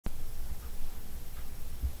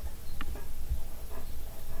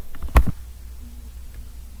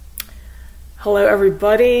Hello,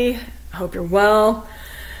 everybody. I hope you're well.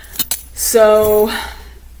 So,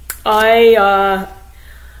 I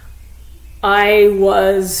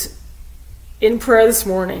was in prayer this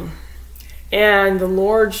morning, and the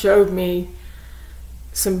Lord showed me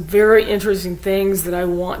some very interesting things that I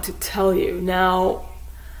want to tell you. Now,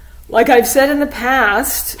 like I've said in the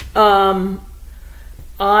past, I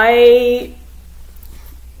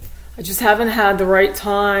just haven't had the right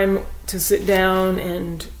time to sit down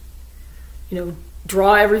and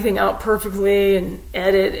draw everything out perfectly and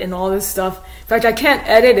edit and all this stuff. In fact, I can't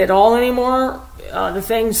edit at all anymore. The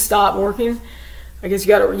things stopped working. I guess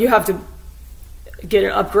you have to get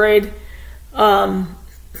an upgrade.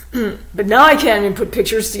 But now I can't even put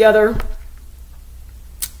pictures together.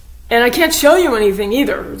 And I can't show you anything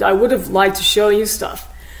either. I would have liked to show you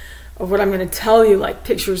stuff of what I'm going to tell you, like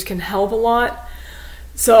pictures can help a lot.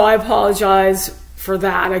 So I apologize for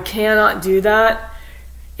that. I cannot do that.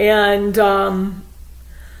 And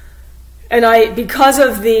because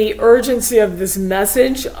of the urgency of this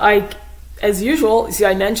message, as usual, see,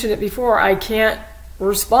 I mentioned it before, I can't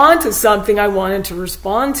respond to something I wanted to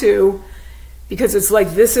respond to, because it's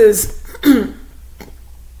like this is, it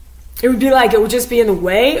would be like it would just be in the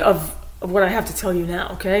way of what I have to tell you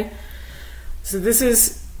now, okay? So this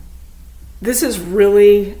is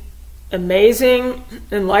really amazing,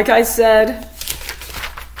 and like I said,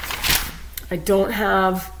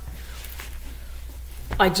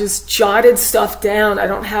 I just jotted stuff down. I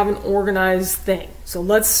don't have an organized thing. So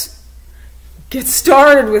let's get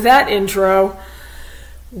started with that intro.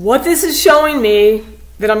 What this is showing me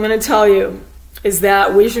that I'm going to tell you is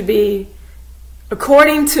that we should be,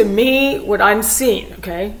 according to me, what I'm seeing,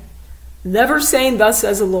 okay? Never saying thus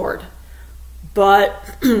says the Lord.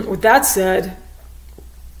 But with that said,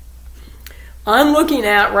 I'm looking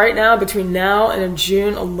at right now, between now and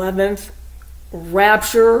June 11th,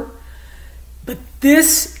 Rapture. But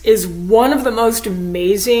this is one of the most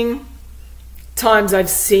amazing times I've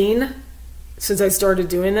seen since I started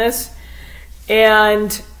doing this. And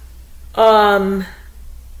so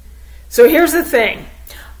here's the thing.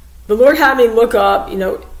 The Lord had me look up,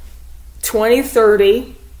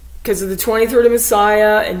 2030, because of the 2030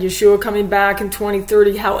 Messiah and Yeshua coming back in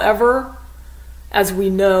 2030. However, as we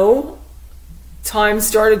know, time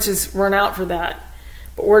started to run out for that.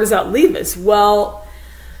 But where does that leave us? Well,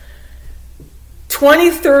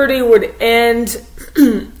 2030 would end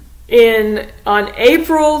on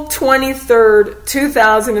April 23rd,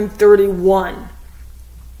 2031.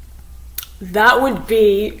 That would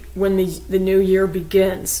be when the new year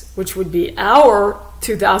begins, which would be our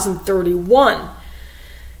 2031.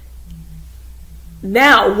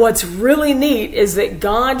 Now, what's really neat is that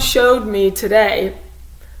God showed me today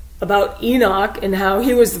about Enoch and how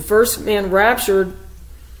he was the first man raptured,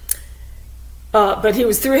 but he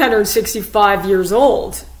was 365 years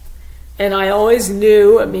old. And I always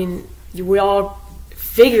knew, we all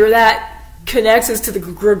figure that connects us to the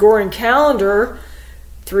Gregorian calendar,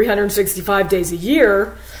 365 days a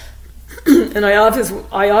year. And I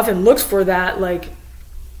often looked for that, like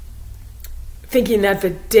thinking that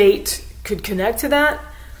the date could connect to that.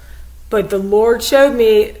 But the Lord showed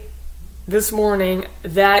me this morning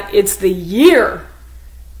that it's the year.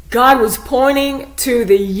 God was pointing to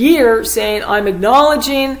the year, saying, I'm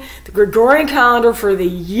acknowledging the Gregorian calendar for the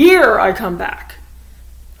year I come back.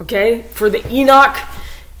 Okay? For the Enoch.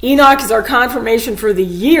 Enoch is our confirmation for the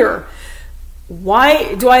year.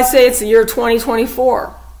 Why do I say it's the year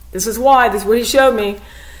 2024? This is why. This is what he showed me.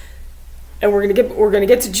 And we're gonna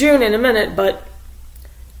get to June in a minute, but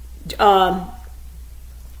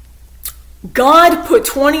God put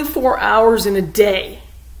 24 hours in a day.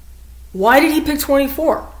 Why did he pick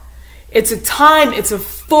 24? It's a time, it's a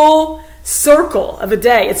full circle of a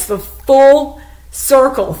day. It's the full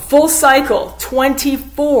circle, full cycle,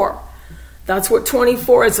 24. That's what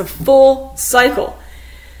 24 is, a full cycle.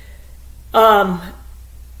 And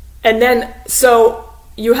then, so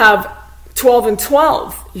you have 12 and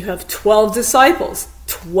 12. You have 12 disciples,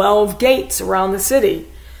 12 gates around the city.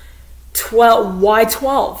 12, why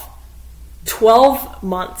 12? 12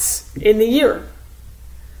 months in the year.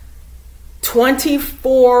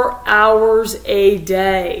 24 hours a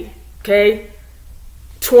day, okay?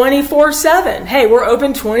 24/7. Hey, we're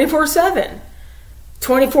open 24/7.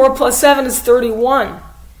 24 plus 7 is 31.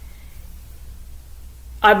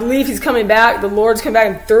 I believe he's coming back. The Lord's coming back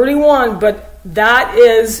in 31, but that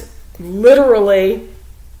is literally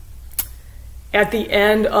at the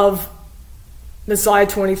end of Messiah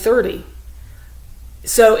 2030.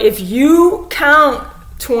 So if you count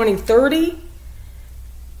 2030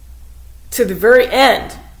 to the very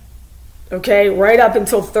end, okay, right up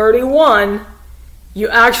until 31, you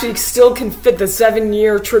actually still can fit the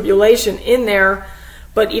 7-year tribulation in there.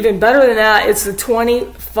 But even better than that, it's the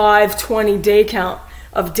 2520 day count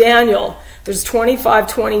of Daniel. There's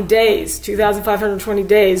 2520 days, 2,520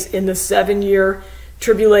 days in the 7-year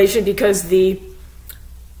tribulation, because the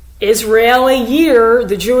Israeli year,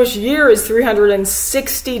 the Jewish year, is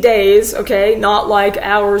 360 days, okay? Not like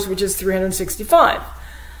ours, which is 365.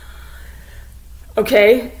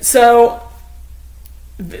 Okay, so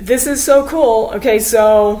this is so cool. Okay,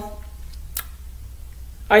 so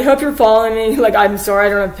I hope you're following me. Like, I'm sorry I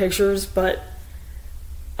don't have pictures, but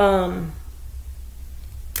I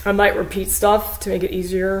might repeat stuff to make it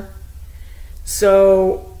easier.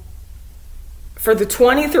 So for the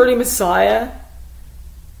 2030 Messiah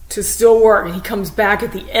to still work, and he comes back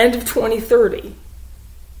at the end of 2030,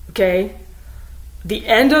 okay? The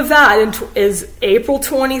end of that is April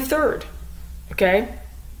 23rd, okay?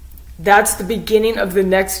 That's the beginning of the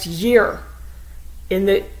next year in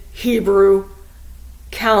the Hebrew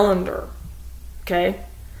calendar, okay?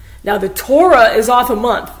 Now the Torah is off a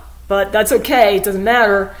month, but that's okay, it doesn't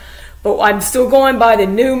matter. But I'm still going by the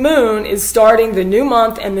new moon is starting the new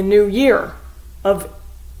month and the new year of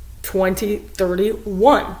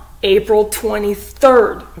 2031, April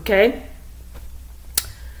 23rd, okay?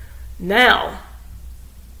 Now,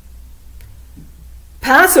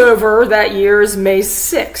 Passover that year is May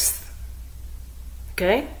 6th,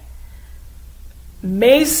 okay?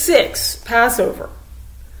 May 6th, Passover.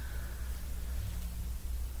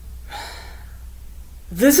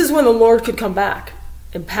 This is when the Lord could come back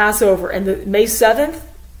and pass over. And the May 7th,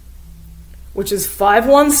 which is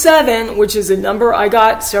 517, which is a number I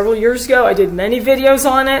got several years ago. I did many videos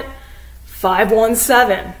on it.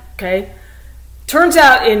 517, okay? Turns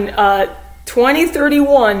out in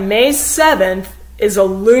 2031, May 7th is a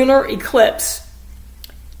lunar eclipse.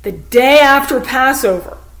 The day after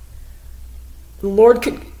Passover, the Lord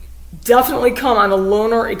could definitely come on a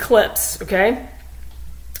lunar eclipse, okay?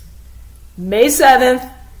 May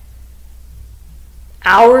 7th,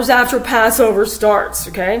 hours after Passover starts,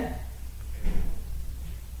 okay?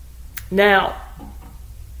 Now,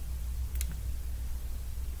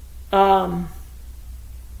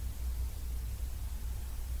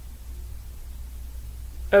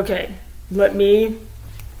 okay,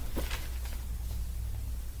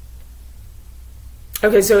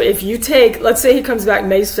 okay, so if you take, let's say he comes back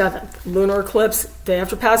May 7th, lunar eclipse, day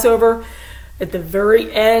after Passover, at the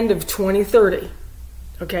very end of 2030,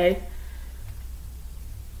 okay?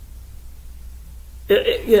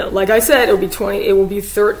 You know, like I said, it will be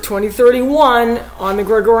 2031 on the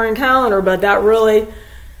Gregorian calendar, but that really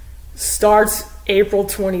starts April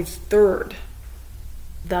 23rd.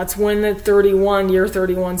 That's when the year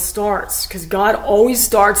 31 starts, because God always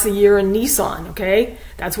starts the year in Nisan, okay?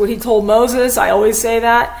 That's what he told Moses. I always say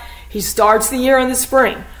that. He starts the year in the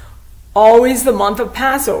spring, always the month of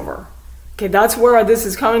Passover. Okay, that's where this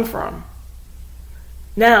is coming from.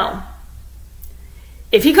 Now,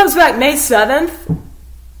 if he comes back May 7th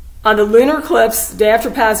on the lunar eclipse, day after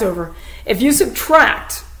Passover, if you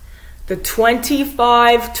subtract the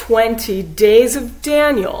 2520 days of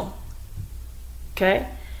Daniel, okay,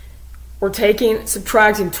 we're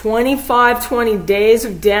subtracting 2520 days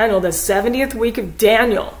of Daniel, the 70th week of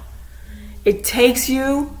Daniel, it takes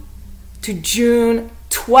you to June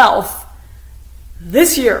 12th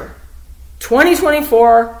this year,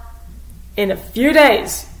 2024, in a few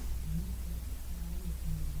days.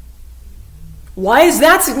 Why is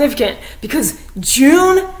that significant? Because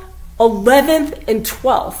June 11th and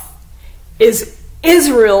 12th is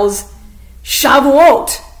Israel's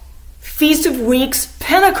Shavuot, Feast of Weeks,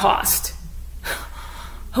 Pentecost.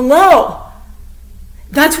 Hello.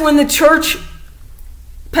 That's when the church,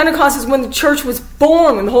 Pentecost is when the church was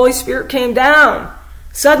born, when the Holy Spirit came down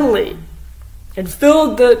suddenly and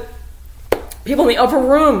filled the people in the upper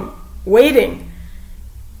room waiting.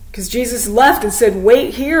 Because Jesus left and said,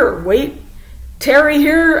 tarry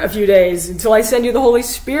here a few days until I send you the Holy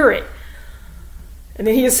Spirit. And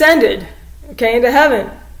then he ascended, okay, into heaven.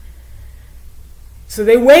 So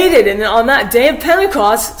they waited, and on that day of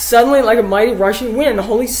Pentecost, suddenly like a mighty rushing wind, the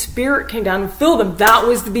Holy Spirit came down and filled them. That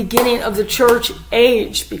was the beginning of the church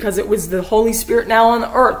age, because it was the Holy Spirit now on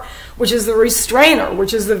the earth, which is the restrainer,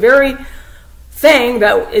 which is the very thing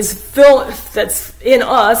that is that's in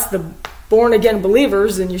us, the born-again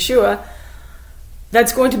believers in Yeshua,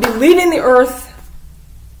 that's going to be leaving the earth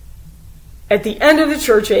at the end of the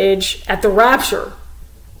church age, at the rapture,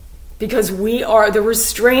 because we are, the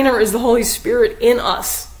restrainer is the Holy Spirit in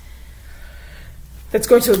us that's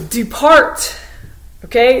going to depart,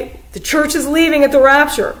 okay? The church is leaving at the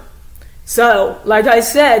rapture. So, like I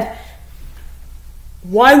said,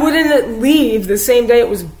 Why wouldn't it leave the same day it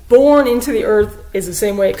was born into the earth is the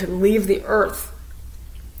same way it could leave the earth?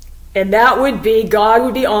 And that would be, God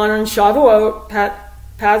would be honoring Shavuot,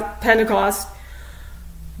 Pentecost,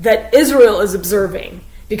 that Israel is observing,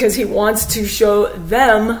 because he wants to show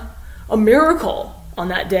them a miracle on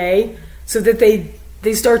that day, so that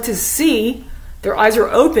they start to see, their eyes are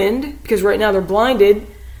opened, because right now they're blinded,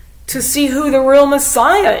 to see who the real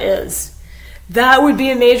Messiah is. That would be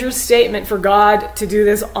a major statement for God to do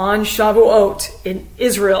this on Shavuot in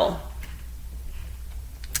Israel.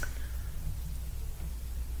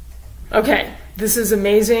 Okay, this is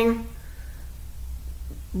amazing.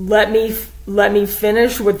 Let me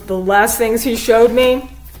finish with the last things he showed me.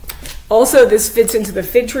 Also, this fits into the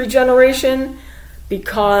fig tree generation,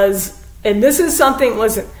 because, and this is something,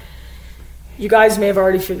 listen, you guys may have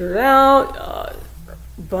already figured it out,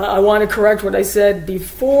 but I want to correct what I said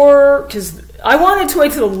before, because I wanted to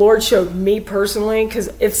wait till the Lord showed me personally, because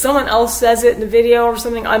if someone else says it in the video or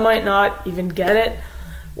something, I might not even get it.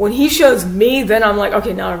 When he shows me, then I'm like,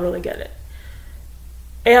 okay, now I really get it.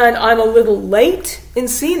 And I'm a little late in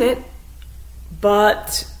seeing it,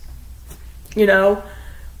 but, you know,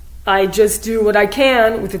 I just do what I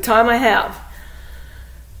can with the time I have.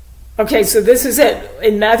 Okay, so this is it.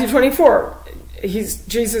 In Matthew 24,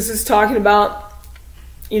 Jesus is talking about,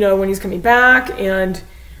 you know, when he's coming back, and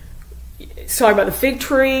he's talking about the fig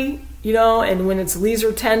tree, you know, and when its leaves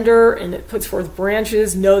are tender and it puts forth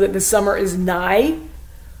branches, know that the summer is nigh.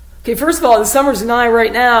 Okay, first of all, the summer's nigh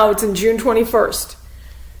right now. It's in June 21st.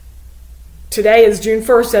 Today is June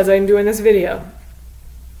 1st as I'm doing this video.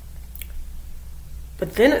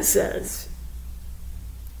 But then it says,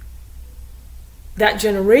 that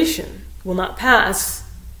generation will not pass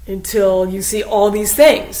until you see all these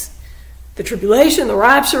things. The tribulation, the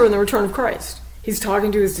rapture, and the return of Christ. He's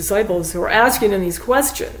talking to his disciples who are asking him these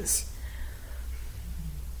questions.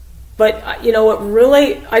 But, you know, what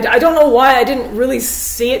really, I don't know why I didn't really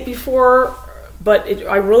see it before, but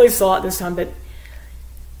I really saw it this time. But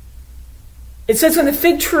it says when the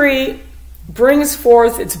fig tree brings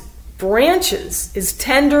forth its branches, is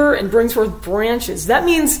tender and brings forth branches. That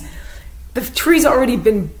means the tree's already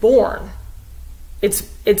been born. It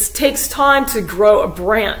takes time to grow a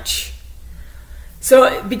branch.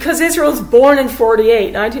 So because Israel's born in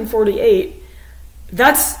 1948,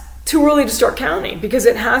 that's too early to start counting, because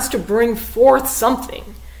it has to bring forth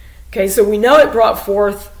something. Okay, so we know it brought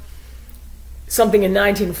forth something in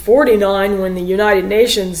 1949 when the United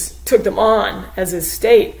Nations took them on as a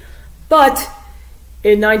state. But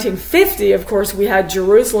in 1950, of course, we had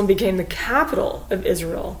Jerusalem became the capital of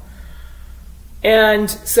Israel. And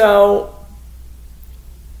so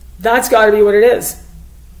that's got to be what it is.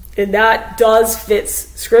 And that does fit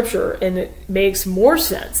Scripture, and it makes more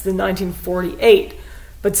sense than 1948.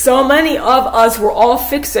 But so many of us were all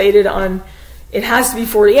fixated on, it has to be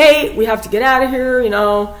 48, we have to get out of here, you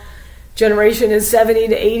know, generation is 70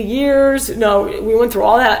 to 80 years. No, we went through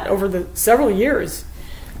all that over the several years.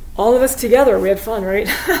 All of us together, we had fun, right?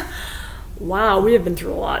 Wow, we have been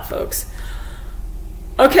through a lot, folks.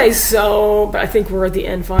 Okay, so, but I think we're at the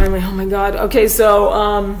end finally. Oh my God. Okay, so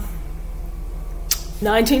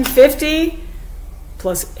 1950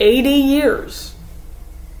 plus 80 years,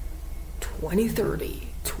 2030.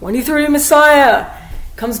 2030 Messiah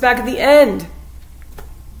comes back at the end.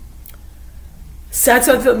 Sets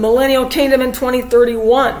up the millennial kingdom in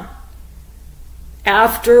 2031.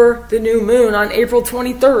 After the new moon on April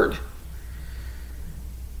 23rd.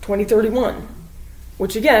 2031.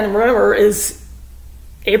 Which again, remember, is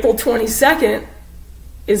April 22nd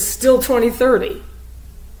is still 2030.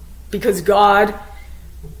 Because God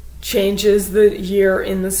changes the year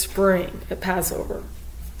in the spring at Passover.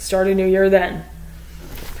 Start a new year then.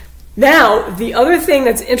 Now, the other thing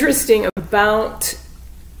that's interesting about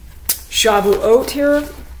Shavuot here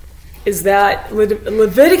is that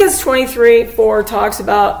Leviticus 23:4 talks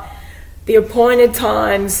about the appointed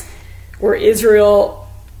times where Israel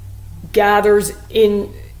gathers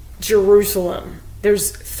in Jerusalem.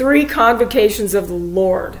 There's 3 convocations of the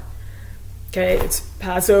Lord. Okay, it's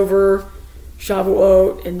Passover,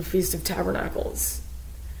 Shavuot, and the Feast of Tabernacles.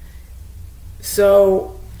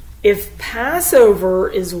 So if Passover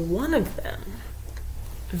is one of them,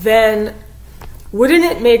 then wouldn't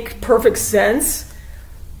it make perfect sense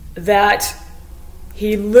that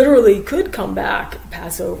he literally could come back at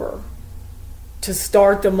Passover to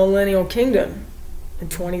start the millennial kingdom in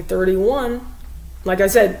 2031? Like I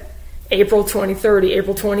said, April 2030,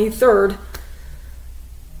 April 23rd,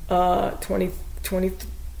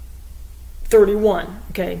 2031.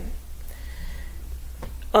 Okay.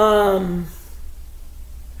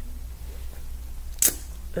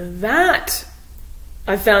 That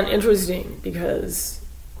I found interesting because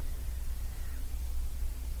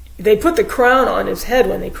they put the crown on his head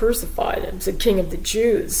when they crucified him, said King of the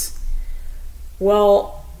Jews.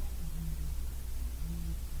 Well,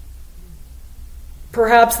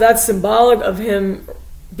 perhaps that's symbolic of him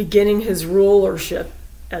beginning his rulership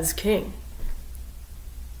as king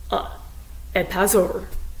at Passover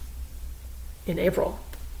in April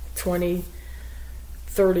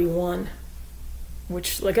 2031,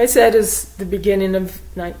 which, like I said, is the beginning of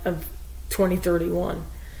 2031.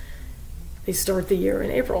 They start the year in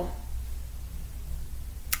April.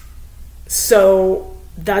 So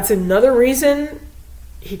that's another reason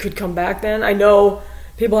he could come back then. I know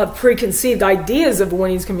people have preconceived ideas of when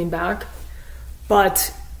he's coming back,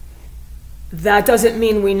 but that doesn't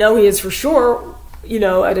mean we know he is for sure,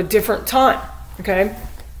 at a different time, okay?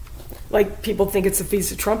 Like people think it's the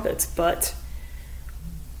Feast of Trumpets, but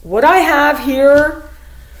what I have here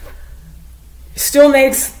still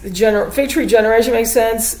makes the fig tree generation make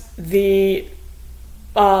sense. The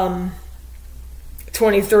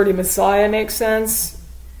 2030 Messiah makes sense.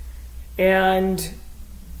 And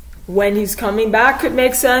when he's coming back could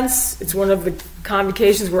make sense. It's one of the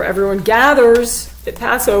convocations where everyone gathers at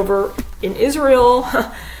Passover in Israel.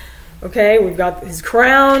 Okay, we've got his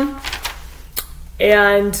crown.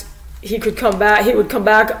 And he could come back. He would come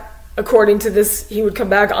back, according to this, he would come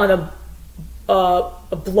back on a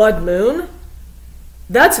blood moon.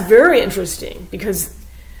 That's very interesting because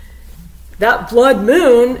that blood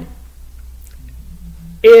moon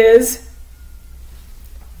is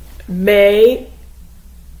May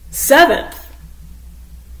 7th.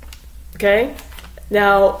 Okay?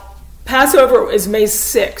 Now, Passover is May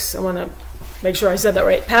 6th. I want to make sure I said that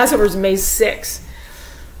right. Passover is May 6th.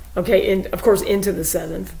 Okay, and of course into the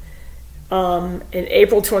 7th. And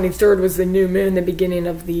April 23rd was the new moon, the beginning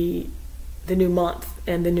of the new month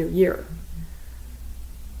and the new year.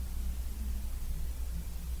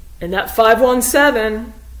 And that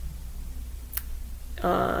 517,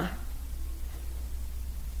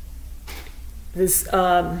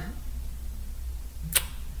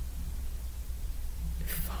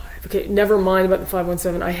 okay, never mind about the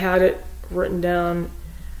 517. I had it written down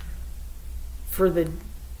for the,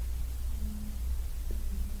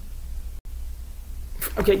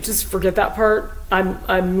 okay, just forget that part.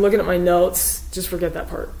 I'm looking at my notes. Just forget that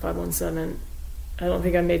part, 517. I don't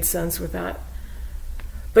think I made sense with that.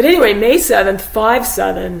 But anyway, May 7th,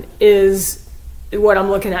 5-7 is what I'm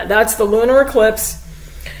looking at. That's the lunar eclipse.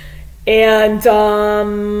 And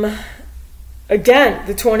again,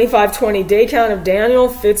 the 25-20 day count of Daniel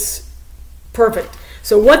fits perfect.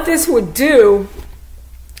 So what this would do,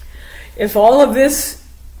 if all of this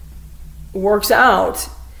works out,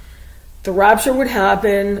 the rapture would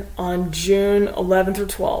happen on June 11th or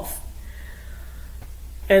 12th.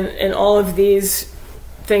 And all of these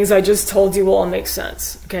things I just told you will all make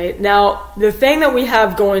sense. Okay. Now, the thing that we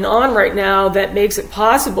have going on right now that makes it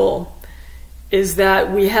possible is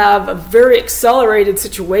that we have a very accelerated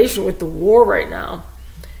situation with the war right now.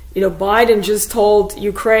 Biden just told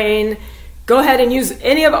Ukraine, go ahead and use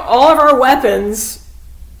all of our weapons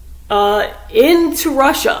into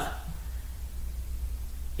Russia.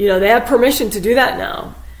 They have permission to do that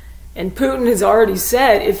now. And Putin has already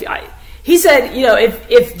said, he said,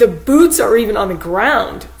 if the boots are even on the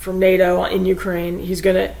ground from NATO in Ukraine, he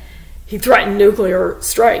threatened nuclear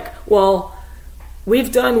strike. Well,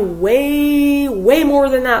 we've done way, way more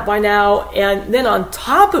than that by now. And then on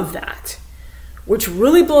top of that, which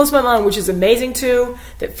really blows my mind, which is amazing too,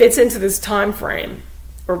 that fits into this time frame,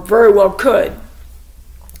 or very well could,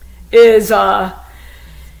 is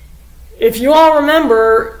if you all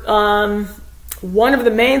remember, one of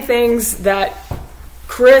the main things that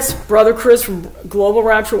Brother Chris from Global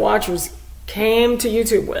Rapture Watchers came to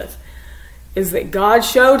YouTube with is that God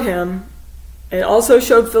showed him, and also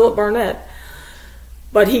showed Philip Barnett,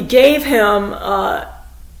 but he gave him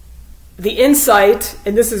the insight,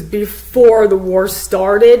 and this is before the war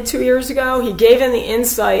started 2 years ago, he gave him the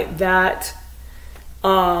insight that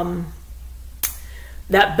that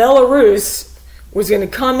Belarus was going to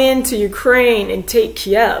come into Ukraine and take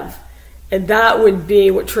Kiev, and that would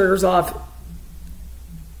be what triggers off,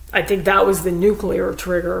 I think that was the nuclear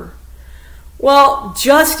trigger. Well,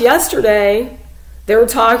 just yesterday, they were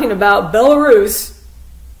talking about Belarus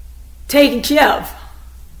taking Kiev.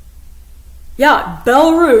 Yeah,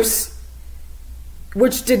 Belarus,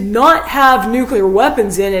 which did not have nuclear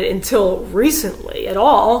weapons in it until recently at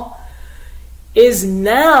all, is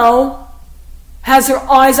now has their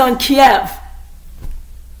eyes on Kiev.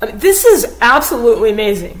 I mean, this is absolutely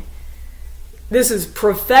amazing. This is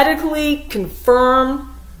prophetically confirmed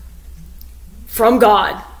from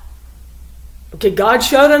God. Okay, God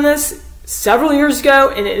showed him this several years ago,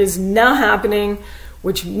 and it is now happening,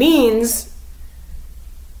 which means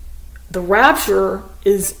the rapture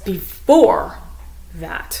is before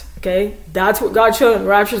that. Okay, that's what God showed him. The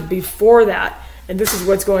rapture is before that, and this is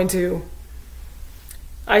what's going to.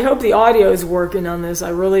 I hope the audio is working on this. I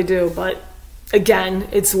really do, but again,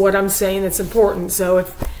 it's what I'm saying that's important. So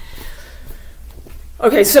if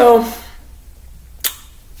okay, so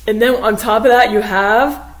and then on top of that, you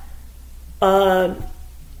have a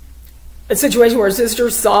situation where a sister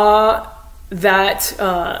saw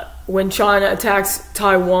that when China attacks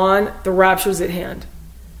Taiwan, the rapture is at hand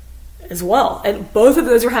as well. And both of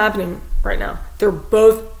those are happening right now. They're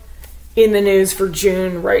both in the news for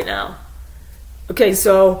June right now. Okay,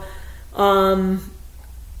 so,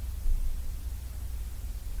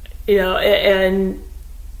 you know, and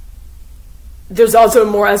there's also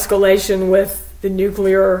more escalation with the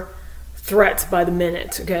nuclear threat by the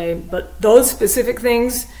minute, okay? But those specific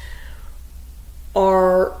things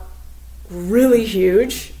are really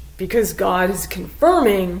huge because God is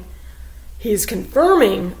confirming, he's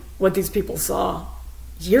confirming what these people saw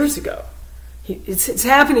years ago. It's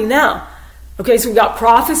happening now. Okay, so we've got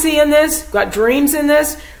prophecy in this, we've got dreams in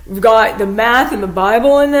this, we've got the math in the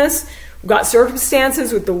Bible in this, we've got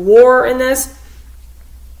circumstances with the war in this,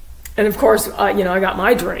 and of course, you know, I got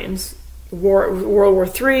my dreams. World War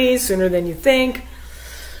III, sooner than you think,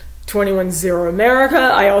 21-0 America.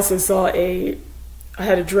 I also saw I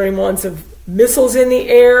had a dream once of missiles in the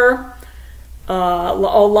air,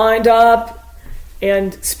 all lined up.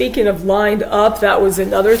 And speaking of lined up, that was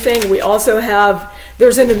another thing. We also have,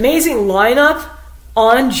 there's an amazing lineup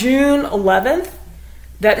on June 11th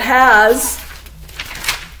that has,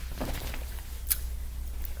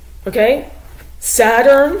 okay,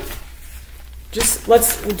 Saturn. Just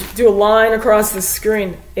let's do a line across the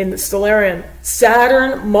screen in the stellarium.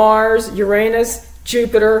 Saturn, Mars, Uranus,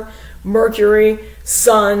 Jupiter, Mercury,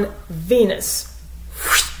 Sun, Venus.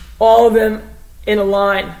 All of them in a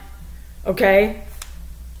line. Okay?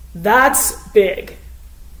 That's big.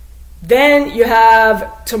 Then you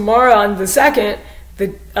have tomorrow on the 2nd,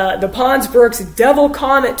 the Pons Brooks Devil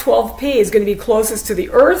Comet 12P is going to be closest to the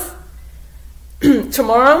Earth.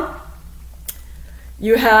 Tomorrow,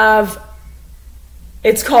 you have,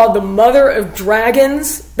 it's called the Mother of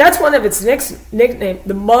Dragons. That's one of its nickname,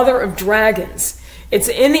 the Mother of Dragons. It's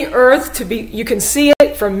in the Earth to be. You can see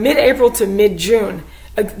it from mid-April to mid-June.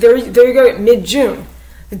 There you go, mid-June.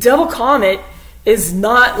 The Devil Comet is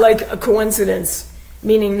not like a coincidence,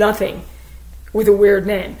 meaning nothing, with a weird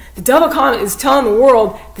name. The Devil Comet is telling the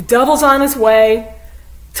world the devil's on his way.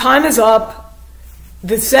 Time is up.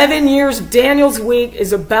 The 7 years of Daniel's week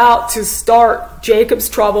is about to start. Jacob's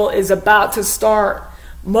trouble is about to start.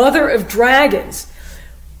 Mother of Dragons.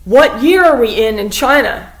 What year are we in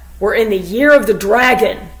China? We're in the year of the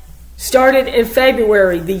dragon. Started in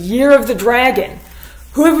February, the year of the dragon.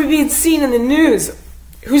 Who have we been seeing in the news?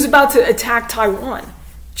 Who's about to attack Taiwan?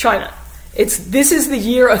 China. This is the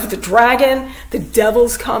year of the dragon. The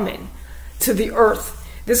devil's coming to the earth.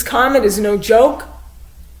 This comet is no joke.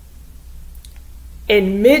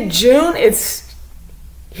 In mid-June, it's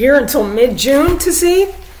here until mid-June to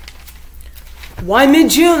see. Why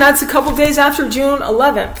mid-June? That's a couple days after June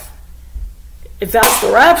 11th. If that's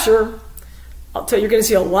the rapture, I'll tell you, you're going to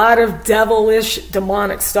see a lot of devilish,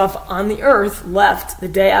 demonic stuff on the earth left the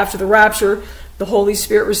day after the rapture. The Holy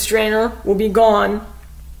Spirit restrainer will be gone.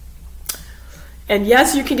 And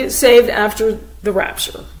yes, you can get saved after the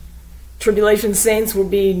rapture. Tribulation saints will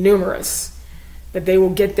be numerous, but they will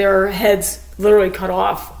get their heads literally cut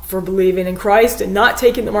off for believing in Christ and not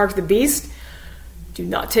taking the mark of the beast. Do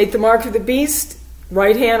not take the mark of the beast,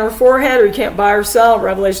 right hand or forehead, or you can't buy or sell.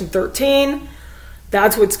 Revelation 13.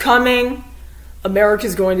 That's what's coming. America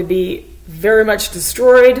is going to be very much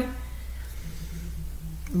destroyed.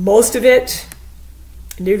 Most of it.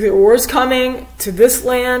 Nuclear war is coming to this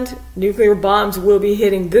land. Nuclear bombs will be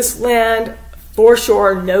hitting this land for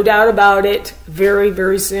sure, no doubt about it, very,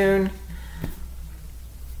 very soon.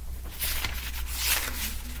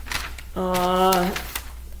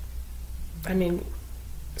 I mean,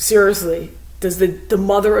 seriously, does the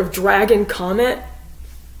Mother of Dragon comet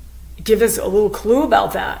give us a little clue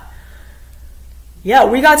about that? Yeah,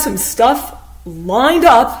 we got some stuff lined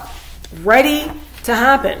up, ready to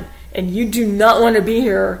happen. And you do not want to be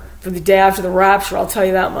here for the day after the rapture, I'll tell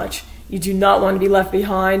you that much. You do not want to be left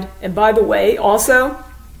behind. And by the way, also,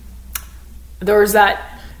 there was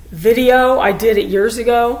that video, I did it years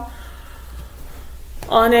ago,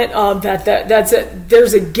 on it. That's it.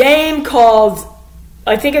 There's a game called,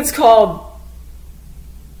 I think it's called,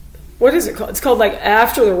 what is it called? It's called like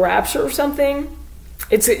After the Rapture or something.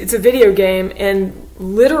 It's a video game, and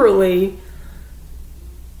literally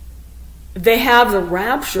they have the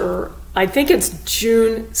rapture, I think it's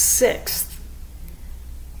June 6th.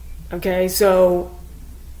 Okay, so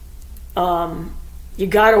you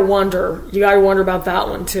gotta wonder about that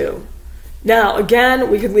one too. Now,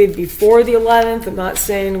 again, we could leave before the 11th. I'm not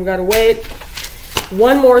saying we gotta wait.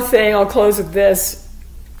 One more thing, I'll close with this.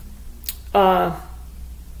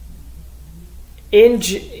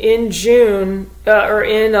 In June, or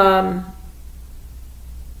in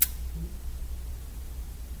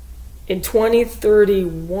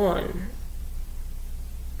 2031,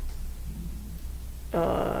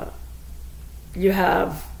 you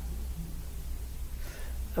have,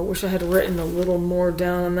 I wish I had written a little more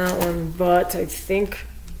down on that one, but I think,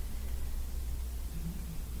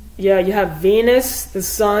 yeah, you have Venus, the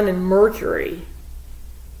Sun, and Mercury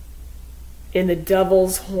in the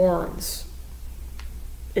devil's horns,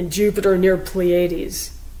 and Jupiter near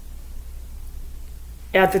Pleiades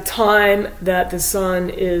at the time that the Sun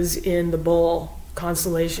is in the Bull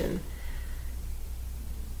constellation.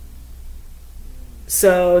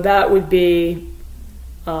 So that would be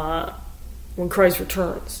when Christ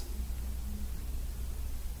returns.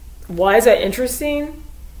 Why is that interesting?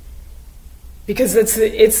 Because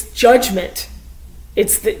it's judgment.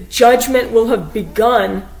 It's that judgment will have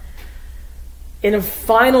begun in a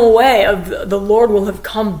final way. Of the Lord will have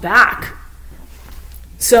come back.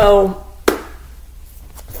 So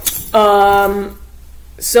come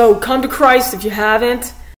to Christ if you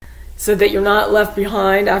haven't, so that you're not left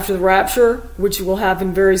behind after the rapture, which will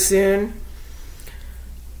happen very soon.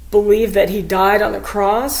 Believe that he died on the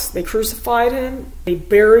cross. They crucified him. They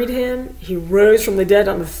buried him. He rose from the dead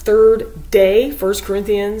on the third day. 1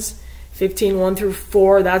 Corinthians 15, 1 through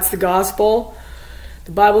 4. That's the gospel.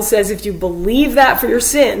 The Bible says if you believe that for your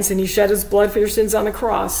sins, and he shed his blood for your sins on the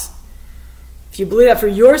cross, if you believe that for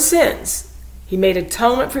your sins, he made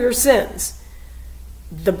atonement for your sins.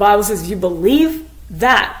 The Bible says if you believe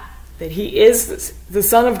that he is the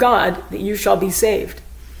Son of God, that you shall be saved.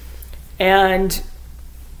 And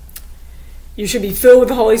you should be filled with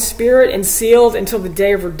the Holy Spirit and sealed until the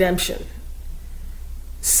day of redemption.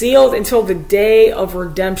 Sealed until the day of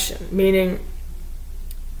redemption, meaning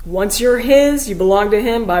once you're his, you belong to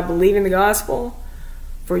him by believing the gospel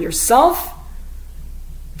for yourself,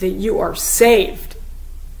 that you are saved.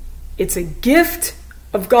 It's a gift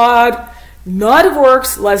of God, not of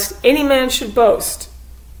works, lest any man should boast.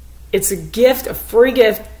 It's a gift, a free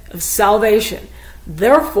gift of salvation.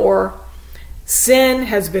 Therefore, sin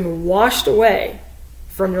has been washed away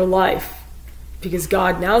from your life because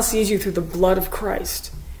God now sees you through the blood of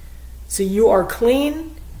Christ. So you are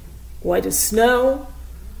clean, white as snow,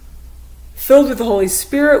 filled with the Holy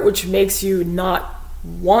Spirit, which makes you not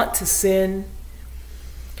want to sin.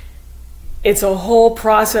 It's a whole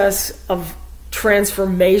process of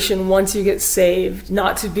transformation once you get saved,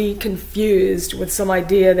 not to be confused with some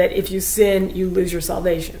idea that if you sin, you lose your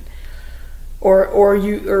salvation.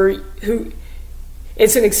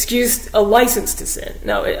 It's an excuse, a license to sin.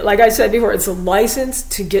 No, like I said before, it's a license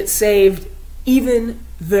to get saved even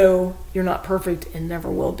though you're not perfect and never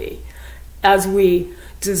will be. As we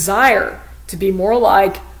desire to be more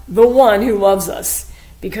like the one who loves us,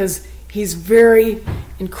 because he's very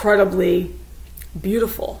incredibly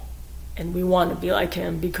beautiful, and we want to be like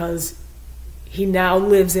him because he now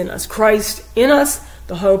lives in us. Christ in us,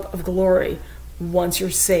 the hope of glory, once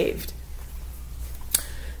you're saved.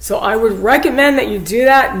 So I would recommend that you do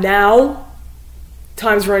that now.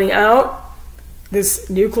 Time's running out. This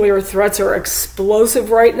nuclear threats are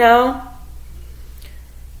explosive right now.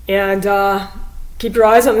 And keep your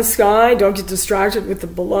eyes on the sky. Don't get distracted with the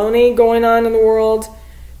baloney going on in the world,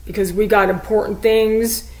 because we got important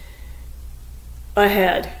things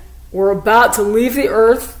ahead. We're about to leave the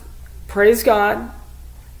earth. Praise God.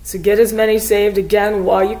 So get as many saved again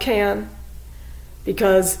while you can,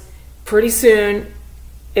 because pretty soon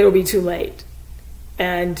it'll be too late.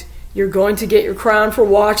 And you're going to get your crown for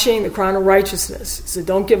watching, the crown of righteousness. So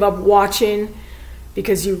don't give up watching,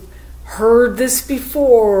 because you've heard this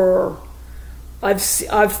before. I've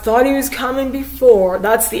thought he was coming before.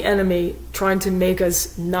 That's the enemy trying to make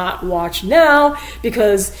us not watch now,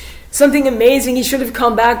 because something amazing, he should have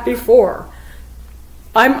come back before.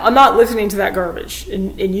 I'm not listening to that garbage,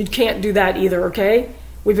 and you can't do that either, okay?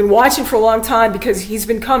 We've been watching for a long time because he's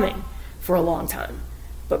been coming for a long time.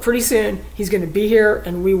 But pretty soon, he's going to be here,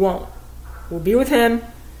 and we won't. We'll be with him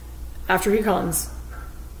after he comes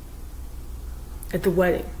at the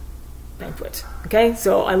wedding banquet. Okay?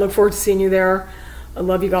 So I look forward to seeing you there. I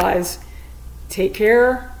love you guys. Take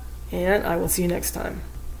care, and I will see you next time.